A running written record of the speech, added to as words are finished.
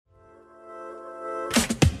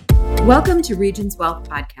Welcome to Regions Wealth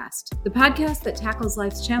Podcast, the podcast that tackles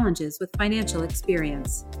life's challenges with financial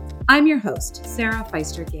experience. I'm your host, Sarah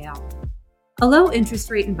Feister-Gale. A low interest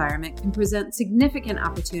rate environment can present significant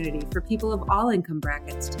opportunity for people of all income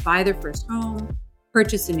brackets to buy their first home,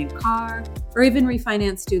 purchase a new car, or even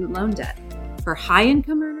refinance student loan debt. For high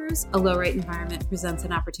income earners, a low rate environment presents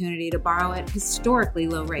an opportunity to borrow at historically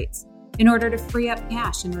low rates in order to free up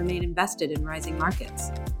cash and remain invested in rising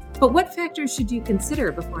markets. But what factors should you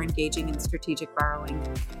consider before engaging in strategic borrowing?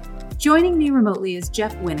 Joining me remotely is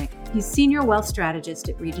Jeff Winnick. He's Senior Wealth Strategist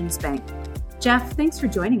at Regions Bank. Jeff, thanks for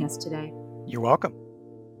joining us today. You're welcome.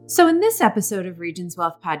 So in this episode of Regions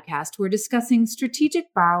Wealth Podcast, we're discussing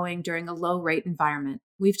strategic borrowing during a low rate environment.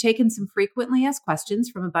 We've taken some frequently asked questions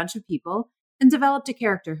from a bunch of people and developed a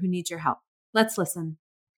character who needs your help. Let's listen.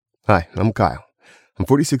 Hi, I'm Kyle. I'm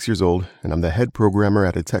 46 years old, and I'm the head programmer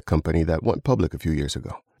at a tech company that went public a few years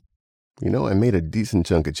ago. You know, I made a decent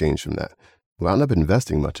chunk of change from that. Wound up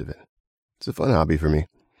investing much of it. It's a fun hobby for me,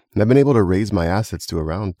 and I've been able to raise my assets to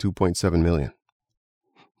around $2.7 million.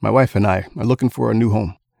 My wife and I are looking for a new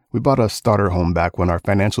home. We bought a starter home back when our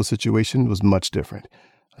financial situation was much different,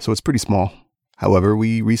 so it's pretty small. However,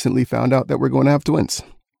 we recently found out that we're going to have twins,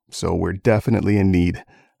 so we're definitely in need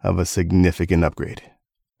of a significant upgrade.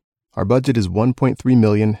 Our budget is $1.3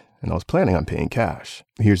 million, and I was planning on paying cash.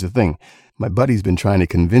 Here's the thing. My buddy's been trying to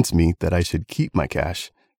convince me that I should keep my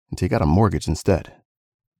cash and take out a mortgage instead.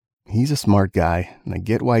 He's a smart guy, and I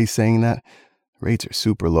get why he's saying that. Rates are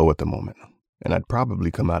super low at the moment, and I'd probably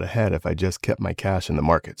come out ahead if I just kept my cash in the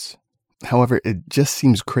markets. However, it just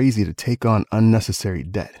seems crazy to take on unnecessary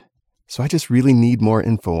debt. So I just really need more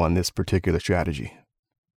info on this particular strategy.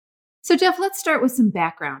 So Jeff, let's start with some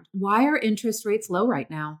background. Why are interest rates low right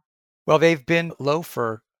now? Well, they've been low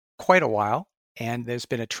for quite a while, and there's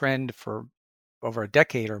been a trend for over a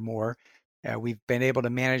decade or more. We've been able to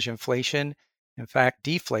manage inflation. In fact,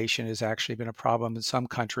 deflation has actually been a problem in some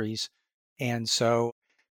countries. And so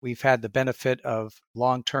we've had the benefit of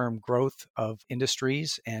long-term growth of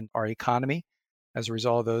industries and our economy as a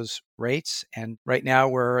result of those rates. And right now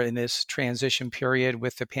we're in this transition period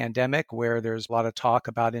with the pandemic where there's a lot of talk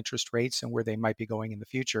about interest rates and where they might be going in the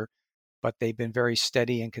future. But they've been very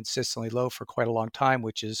steady and consistently low for quite a long time,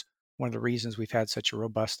 which is one of the reasons we've had such a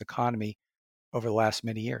robust economy over the last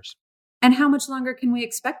many years. And how much longer can we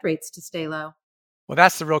expect rates to stay low? Well,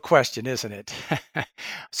 that's the real question, isn't it?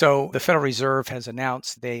 So the Federal Reserve has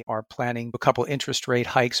announced they are planning a couple interest rate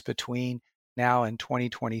hikes between now and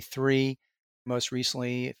 2023. Most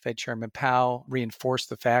recently, Fed Chairman Powell reinforced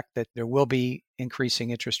the fact that there will be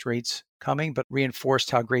increasing interest rates coming, but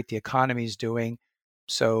reinforced how great the economy is doing.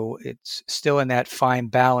 So it's still in that fine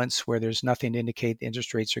balance where there's nothing to indicate the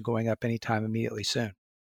interest rates are going up anytime immediately soon.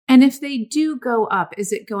 And if they do go up,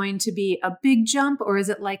 is it going to be a big jump or is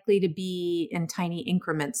it likely to be in tiny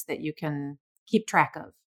increments that you can keep track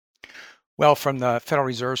of? Well, from the Federal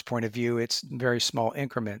Reserve's point of view, it's very small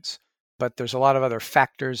increments, but there's a lot of other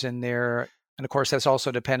factors in there. And of course, that's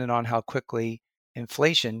also dependent on how quickly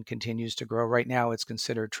inflation continues to grow. Right now, it's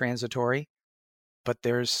considered transitory, but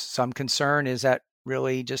there's some concern. Is that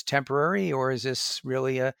really just temporary, or is this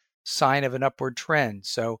really a sign of an upward trend?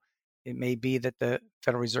 So it may be that the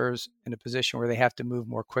Federal Reserve's in a position where they have to move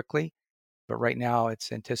more quickly, but right now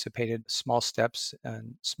it's anticipated small steps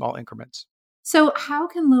and small increments. So how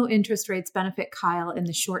can low interest rates benefit Kyle in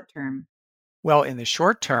the short term? Well, in the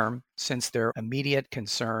short term, since their immediate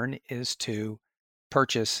concern is to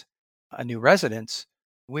purchase a new residence,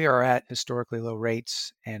 we are at historically low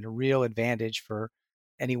rates and a real advantage for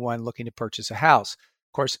anyone looking to purchase a house.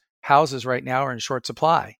 Of course, houses right now are in short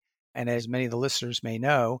supply. And as many of the listeners may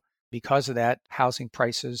know, because of that, housing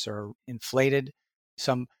prices are inflated.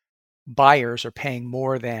 Some buyers are paying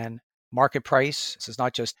more than market price. This is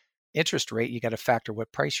not just interest rate. You got to factor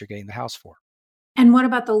what price you're getting the house for. And what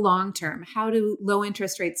about the long term? How do low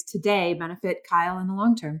interest rates today benefit Kyle in the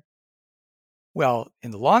long term? Well,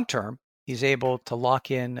 in the long term, he's able to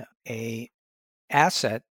lock in a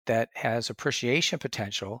asset that has appreciation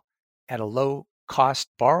potential at a low cost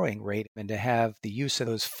borrowing rate, and to have the use of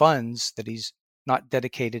those funds that he's not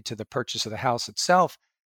dedicated to the purchase of the house itself,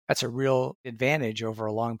 that's a real advantage over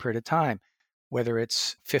a long period of time, whether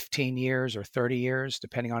it's 15 years or 30 years,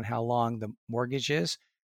 depending on how long the mortgage is.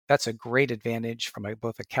 That's a great advantage from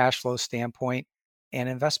both a cash flow standpoint and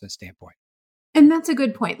investment standpoint. And that's a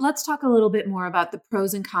good point. Let's talk a little bit more about the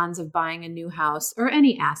pros and cons of buying a new house or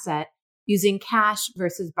any asset using cash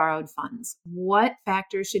versus borrowed funds. What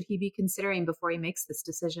factors should he be considering before he makes this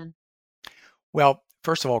decision? Well,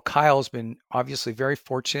 first of all, Kyle's been obviously very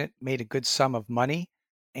fortunate, made a good sum of money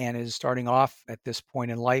and is starting off at this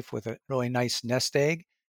point in life with a really nice nest egg.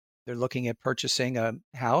 They're looking at purchasing a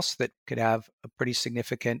house that could have a pretty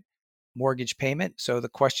significant mortgage payment. So the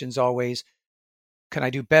question's always, can I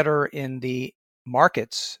do better in the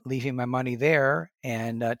markets, leaving my money there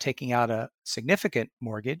and taking out a significant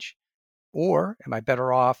mortgage? Or am I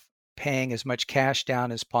better off paying as much cash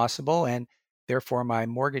down as possible, and therefore my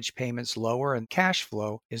mortgage payments lower and cash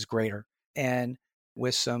flow is greater? And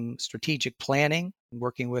with some strategic planning,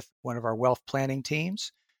 working with one of our wealth planning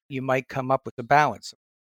teams, you might come up with a balance.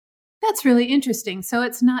 That's really interesting. So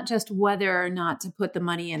it's not just whether or not to put the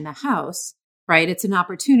money in the house, right? It's an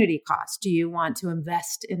opportunity cost. Do you want to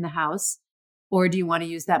invest in the house, or do you want to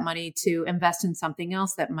use that money to invest in something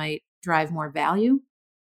else that might drive more value?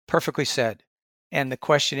 Perfectly said. And the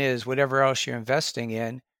question is, whatever else you're investing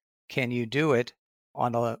in, can you do it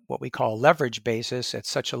on what we call a leverage basis at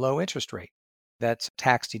such a low interest rate that's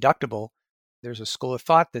tax deductible? There's a school of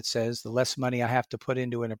thought that says the less money I have to put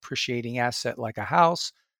into an appreciating asset like a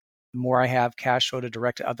house, the more I have cash flow to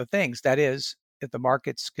direct to other things. That is, if the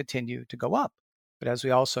markets continue to go up. But as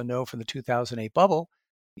we also know from the 2008 bubble,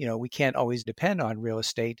 we can't always depend on real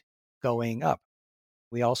estate going up.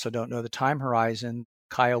 We also don't know the time horizon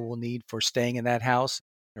Kyle will need for staying in that house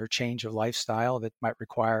or change of lifestyle that might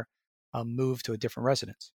require a move to a different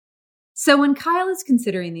residence. So when Kyle is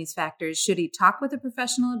considering these factors, should he talk with a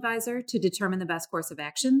professional advisor to determine the best course of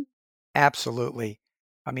action? Absolutely.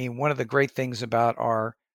 I mean, one of the great things about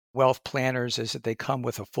our wealth planners is that they come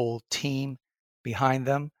with a full team behind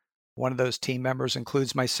them. One of those team members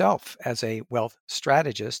includes myself as a wealth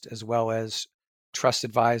strategist, as well as trust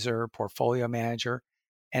advisor, portfolio manager.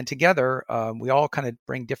 And together, we all kind of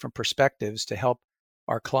bring different perspectives to help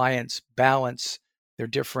our clients balance their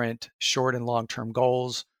different short and long-term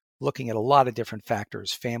goals, looking at a lot of different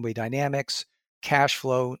factors: family dynamics, cash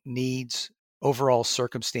flow needs, overall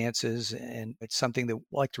circumstances. And it's something that we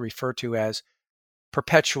like to refer to as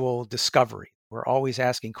perpetual discovery. We're always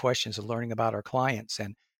asking questions and learning about our clients.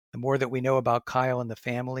 And the more that we know about Kyle and the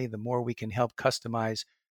family, the more we can help customize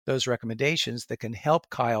those recommendations that can help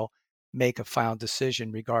Kyle make a final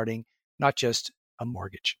decision regarding not just a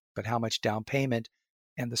mortgage, but how much down payment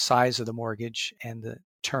and the size of the mortgage and the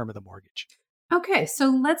term of the mortgage. Okay, so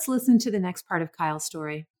let's listen to the next part of Kyle's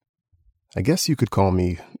story. I guess you could call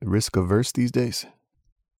me risk averse these days.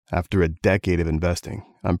 After a decade of investing,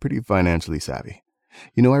 I'm pretty financially savvy.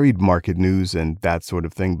 I read market news and that sort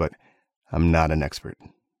of thing, but I'm not an expert.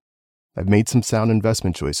 I've made some sound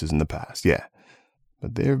investment choices in the past, yeah,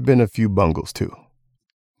 but there have been a few bungles too.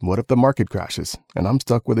 What if the market crashes and I'm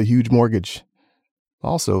stuck with a huge mortgage?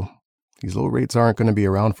 Also, these low rates aren't going to be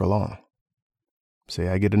around for long. Say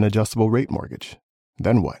I get an adjustable rate mortgage.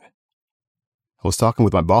 Then what? I was talking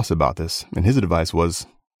with my boss about this, and his advice was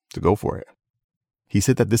to go for it. He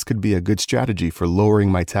said that this could be a good strategy for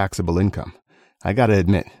lowering my taxable income. I gotta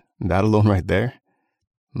admit, that alone right there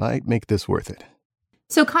might make this worth it.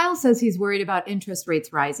 So Kyle says he's worried about interest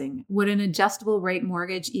rates rising. Would an adjustable rate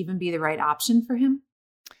mortgage even be the right option for him?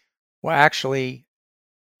 Well, actually,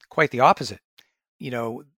 quite the opposite.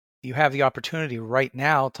 You have the opportunity right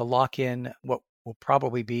now to lock in what will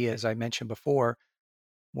probably be, as I mentioned before,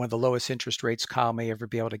 one of the lowest interest rates Kyle may ever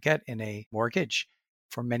be able to get in a mortgage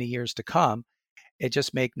for many years to come. It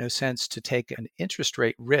just makes no sense to take an interest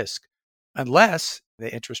rate risk unless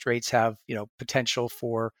the interest rates have, potential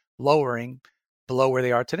for lowering below where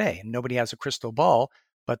they are today. And nobody has a crystal ball,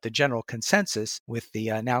 but the general consensus with the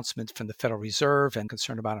announcements from the Federal Reserve and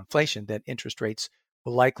concern about inflation that interest rates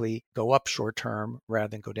will likely go up short term rather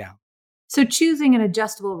than go down. So choosing an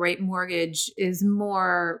adjustable rate mortgage is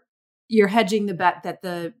more, you're hedging the bet that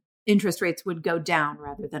the interest rates would go down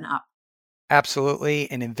rather than up. Absolutely.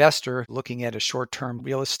 An investor looking at a short-term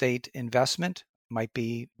real estate investment might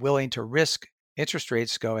be willing to risk interest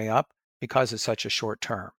rates going up because it's such a short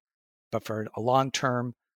term. But for a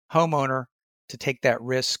long-term homeowner to take that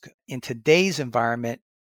risk in today's environment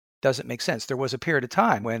doesn't make sense. There was a period of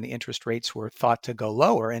time when the interest rates were thought to go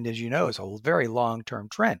lower. And as you know, it's a very long-term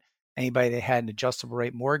trend. Anybody that had an adjustable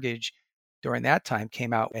rate mortgage during that time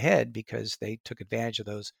came out ahead because they took advantage of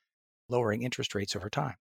those lowering interest rates over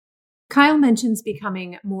time. Kyle mentions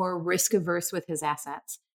becoming more risk averse with his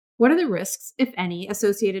assets. What are the risks, if any,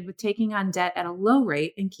 associated with taking on debt at a low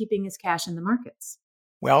rate and keeping his cash in the markets?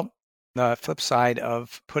 Well, the flip side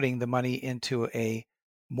of putting the money into a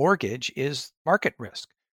mortgage is market risk.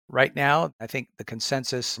 Right now, I think the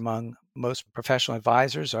consensus among most professional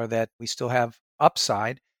advisors are that we still have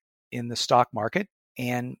upside in the stock market,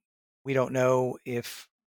 and we don't know if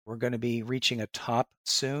we're going to be reaching a top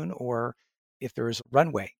soon or if there is a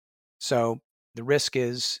runway. So The risk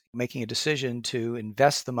is making a decision to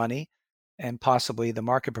invest the money and possibly the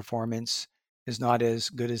market performance is not as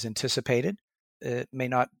good as anticipated. It may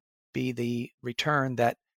not be the return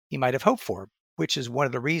that he might have hoped for, which is one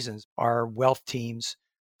of the reasons our wealth teams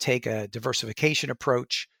take a diversification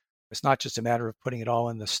approach. It's not just a matter of putting it all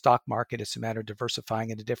in the stock market. It's a matter of diversifying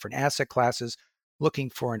into different asset classes, looking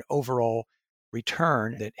for an overall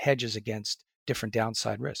return that hedges against different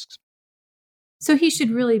downside risks. So he should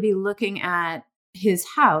really be looking at his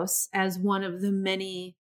house as one of the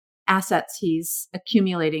many assets he's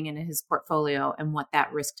accumulating in his portfolio and what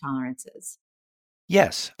that risk tolerance is.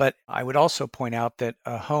 Yes, but I would also point out that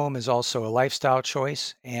a home is also a lifestyle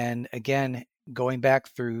choice. And again, going back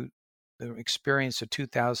through the experience of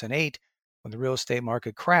 2008, when the real estate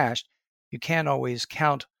market crashed, you can't always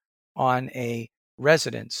count on a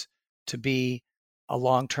residence to be a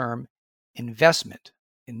long-term investment.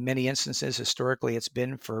 In many instances, historically, it's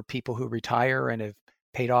been for people who retire and have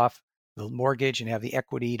paid off the mortgage and have the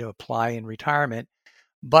equity to apply in retirement.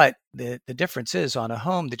 But the difference is on a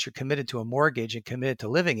home that you're committed to a mortgage and committed to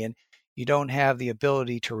living in, you don't have the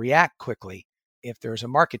ability to react quickly if there's a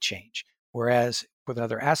market change. Whereas with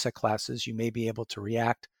other asset classes, you may be able to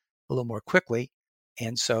react a little more quickly.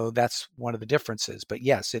 And so that's one of the differences. But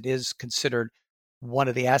yes, it is considered one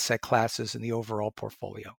of the asset classes in the overall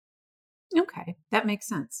portfolio. Okay, that makes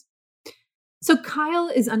sense. So Kyle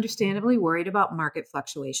is understandably worried about market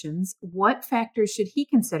fluctuations. What factors should he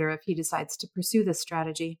consider if he decides to pursue this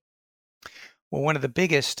strategy? Well, one of the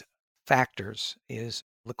biggest factors is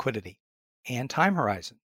liquidity and time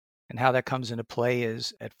horizon. And how that comes into play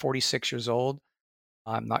is at 46 years old,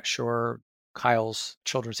 I'm not sure Kyle's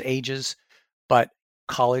children's ages, but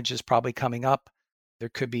college is probably coming up. There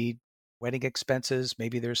could be wedding expenses.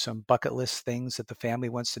 Maybe there's some bucket list things that the family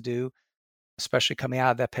wants to do. Especially coming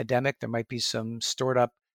out of that pandemic, there might be some stored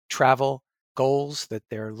up travel goals that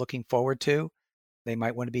they're looking forward to. They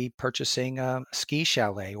might want to be purchasing a ski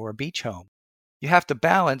chalet or a beach home. You have to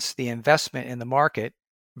balance the investment in the market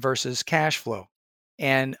versus cash flow.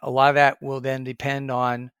 And a lot of that will then depend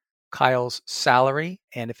on Kyle's salary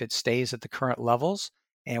and if it stays at the current levels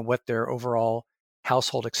and what their overall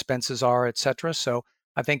household expenses are, et cetera. So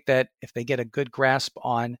I think that if they get a good grasp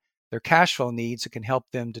on their cash flow needs, it can help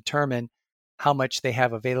them determine how much they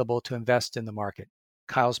have available to invest in the market.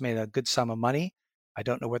 Kyle's made a good sum of money. I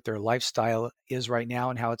don't know what their lifestyle is right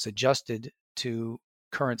now and how it's adjusted to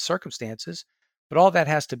current circumstances, but all that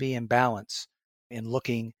has to be in balance in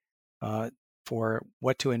looking for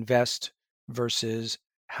what to invest versus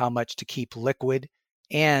how much to keep liquid.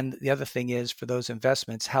 And the other thing is for those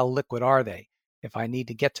investments, how liquid are they? If I need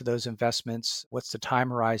to get to those investments, what's the time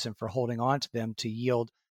horizon for holding on to them to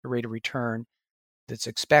yield the rate of return that's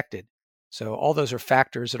expected? So all those are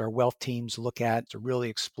factors that our wealth teams look at to really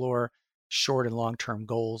explore short and long-term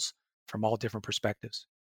goals from all different perspectives.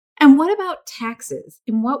 And what about taxes?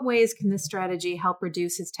 In what ways can this strategy help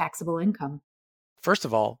reduce his taxable income? First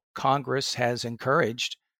of all, Congress has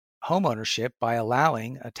encouraged homeownership by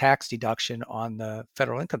allowing a tax deduction on the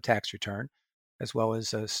federal income tax return, as well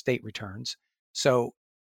as state returns. So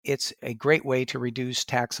it's a great way to reduce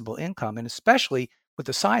taxable income, and especially with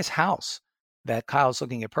the size house that Kyle's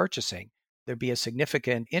looking at purchasing, there'd be a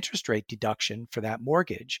significant interest rate deduction for that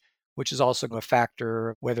mortgage, which is also a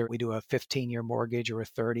factor whether we do a 15-year mortgage or a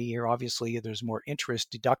 30-year. Obviously, there's more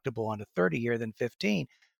interest deductible on a 30-year than 15,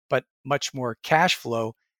 but much more cash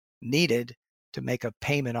flow needed to make a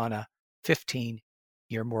payment on a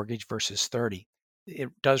 15-year mortgage versus 30. It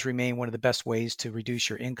does remain one of the best ways to reduce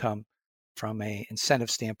your income from an incentive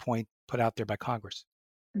standpoint put out there by Congress.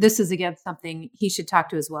 This is, again, something he should talk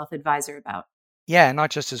to his wealth advisor about. Yeah, and not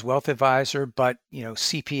just his wealth advisor, but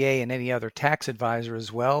CPA and any other tax advisor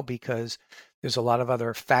as well, because there's a lot of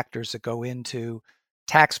other factors that go into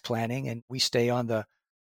tax planning, and we stay on the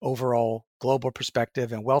overall global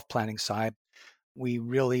perspective and wealth planning side. We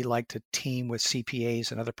really like to team with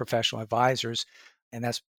CPAs and other professional advisors, and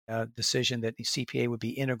that's a decision that the CPA would be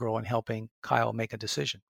integral in helping Kyle make a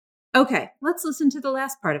decision. Okay, let's listen to the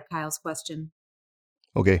last part of Kyle's question.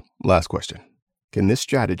 Okay, last question. Can this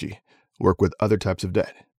strategy work with other types of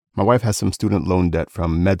debt? My wife has some student loan debt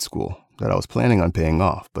from med school that I was planning on paying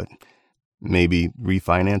off, but maybe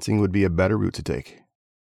refinancing would be a better route to take.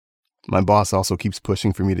 My boss also keeps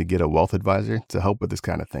pushing for me to get a wealth advisor to help with this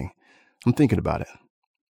kind of thing. I'm thinking about it.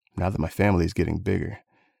 Now that my family is getting bigger,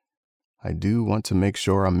 I do want to make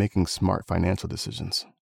sure I'm making smart financial decisions.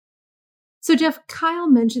 So, Jeff, Kyle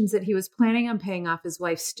mentions that he was planning on paying off his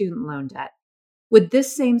wife's student loan debt. Would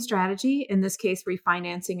this same strategy, in this case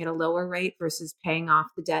refinancing at a lower rate versus paying off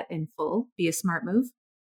the debt in full, be a smart move?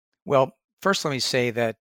 Well, first let me say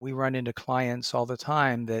that We run into clients all the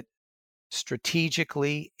time that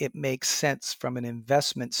strategically it makes sense from an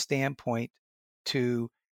investment standpoint to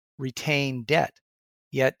retain debt,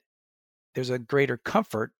 yet there's a greater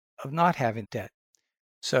comfort of not having debt.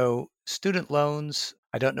 So student loans,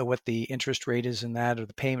 I don't know what the interest rate is in that or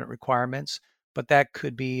the payment requirements, but that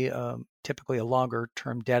could be typically a longer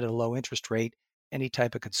term debt at a low interest rate. Any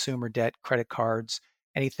type of consumer debt, credit cards,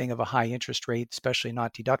 anything of a high interest rate, especially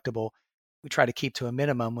not deductible, we try to keep to a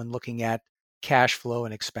minimum when looking at cash flow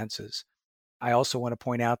and expenses. I also want to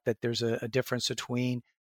point out that there's a difference between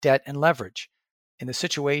debt and leverage. In the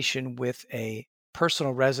situation with a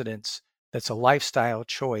personal residence that's a lifestyle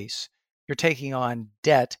choice, you're taking on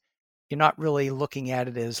debt. You're not really looking at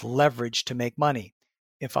it as leverage to make money.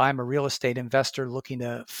 If I'm a real estate investor looking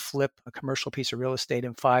to flip a commercial piece of real estate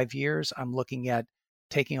in 5 years, I'm looking at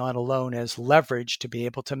taking on a loan as leverage to be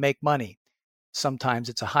able to make money. Sometimes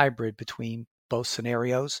it's a hybrid between both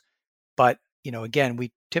scenarios. But, again,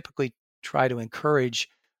 we typically try to encourage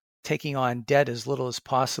taking on debt as little as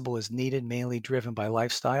possible as needed, mainly driven by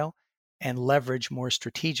lifestyle, and leverage more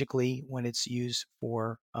strategically when it's used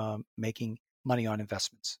for making money on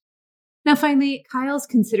investments. Now, finally, Kyle's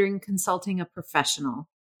considering consulting a professional.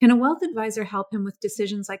 Can a wealth advisor help him with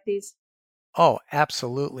decisions like these? Oh,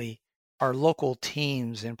 absolutely. Our local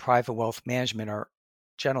teams in private wealth management are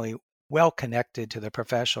generally well connected to the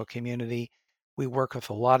professional community. We work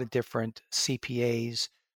with a lot of different CPAs,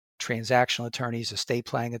 transactional attorneys, estate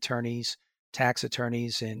planning attorneys, tax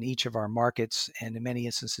attorneys in each of our markets, and in many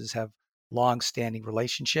instances have long-standing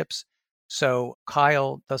relationships. So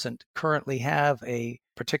Kyle doesn't currently have a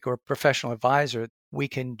particular professional advisor. We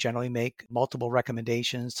can generally make multiple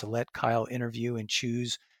recommendations to let Kyle interview and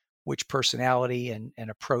choose which personality and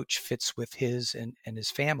approach fits with his and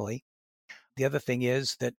his family. The other thing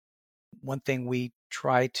is that one thing we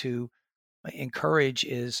try to encourage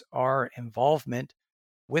is our involvement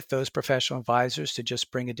with those professional advisors to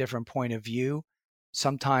just bring a different point of view.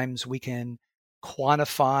 Sometimes we can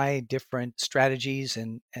quantify different strategies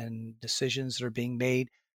and decisions that are being made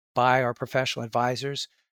by our professional advisors.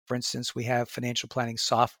 For instance, we have financial planning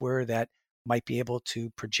software that might be able to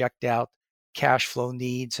project out cash flow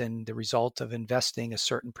needs and the result of investing a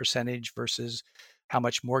certain percentage versus how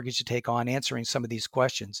much mortgage to take on, answering some of these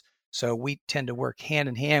questions. So we tend to work hand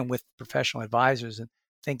in hand with professional advisors and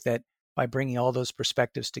think that by bringing all those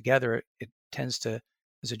perspectives together, it tends to,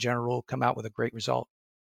 as a general rule, come out with a great result.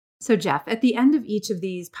 So Jeff, at the end of each of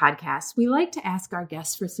these podcasts, we like to ask our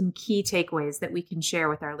guests for some key takeaways that we can share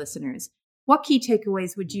with our listeners. What key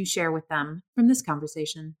takeaways would you share with them from this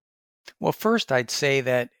conversation? Well, first, I'd say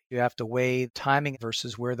that you have to weigh timing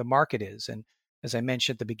versus where the market is. And as I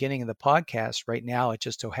mentioned at the beginning of the podcast, right now, it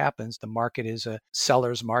just so happens the market is a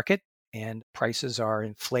seller's market and prices are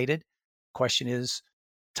inflated. Question is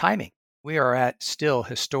timing. We are at still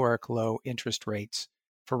historic low interest rates.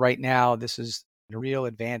 For right now, this is a real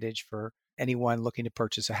advantage for anyone looking to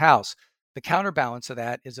purchase a house. The counterbalance of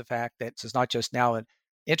that is the fact that it's not just now an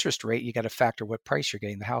interest rate, you got to factor what price you're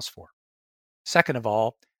getting the house for. Second of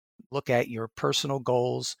all, look at your personal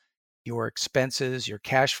goals, your expenses, your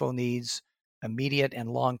cash flow needs, immediate and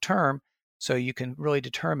long term, so you can really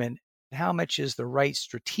determine how much is the right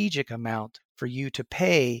strategic amount for you to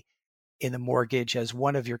pay in the mortgage as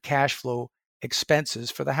one of your cash flow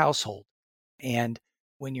expenses for the household. And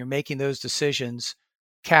when you're making those decisions,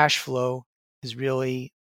 cash flow is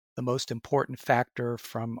really the most important factor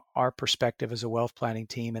from our perspective as a wealth planning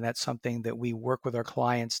team. And that's something that we work with our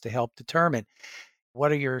clients to help determine.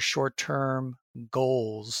 What are your short-term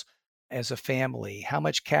goals as a family? How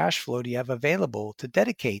much cash flow do you have available to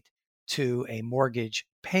dedicate to a mortgage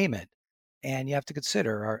payment? And you have to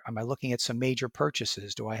consider, am I looking at some major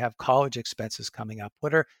purchases? Do I have college expenses coming up?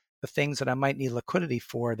 What are the things that I might need liquidity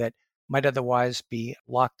for that might otherwise be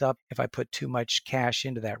locked up if I put too much cash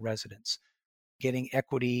into that residence? Getting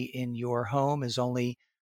equity in your home is only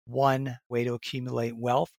one way to accumulate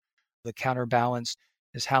wealth. The counterbalance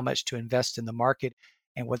is how much to invest in the market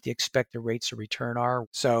and what the expected rates of return are.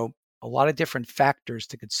 So a lot of different factors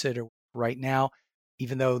to consider right now.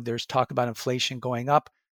 Even though there's talk about inflation going up,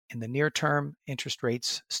 in the near term, interest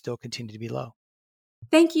rates still continue to be low.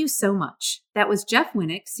 Thank you so much. That was Jeff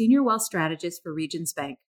Winnick, Senior Wealth Strategist for Regions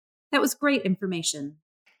Bank. That was great information.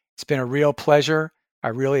 It's been a real pleasure. I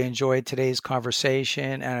really enjoyed today's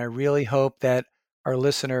conversation, and I really hope that our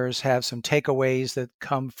listeners have some takeaways that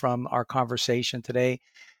come from our conversation today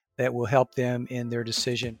that will help them in their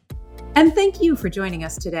decision. And thank you for joining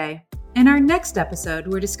us today. In our next episode,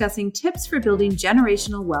 we're discussing tips for building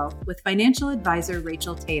generational wealth with financial advisor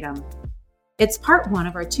Rachel Tatum. It's part 1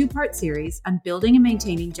 of our 2-part series on building and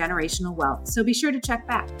maintaining generational wealth, so be sure to check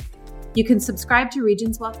back. You can subscribe to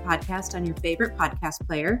Regions Wealth Podcast on your favorite podcast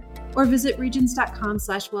player or visit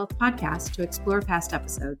regions.com/wealthpodcast to explore past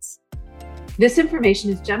episodes. This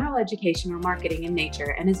information is general education or marketing in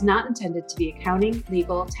nature and is not intended to be accounting,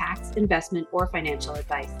 legal, tax, investment, or financial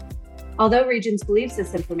advice. Although Regions believes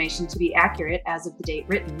this information to be accurate as of the date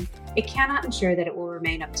written, it cannot ensure that it will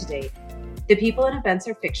remain up to date. The people and events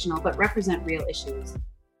are fictional but represent real issues.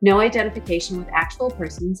 No identification with actual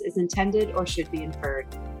persons is intended or should be inferred.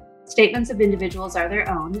 Statements of individuals are their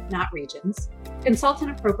own, not Regions. Consult an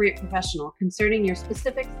appropriate professional concerning your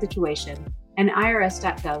specific situation and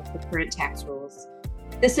irs.gov for current tax rules.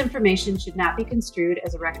 This information should not be construed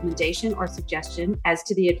as a recommendation or suggestion as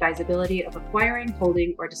to the advisability of acquiring,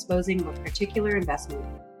 holding, or disposing of a particular investment,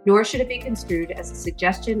 nor should it be construed as a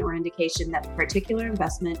suggestion or indication that the particular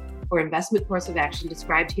investment or investment course of action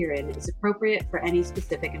described herein is appropriate for any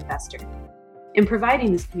specific investor. In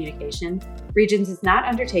providing this communication, Regions is not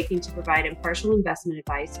undertaking to provide impartial investment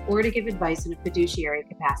advice or to give advice in a fiduciary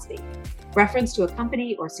capacity. Reference to a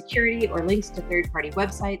company or security or links to third-party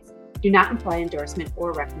websites do not imply endorsement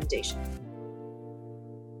or recommendation.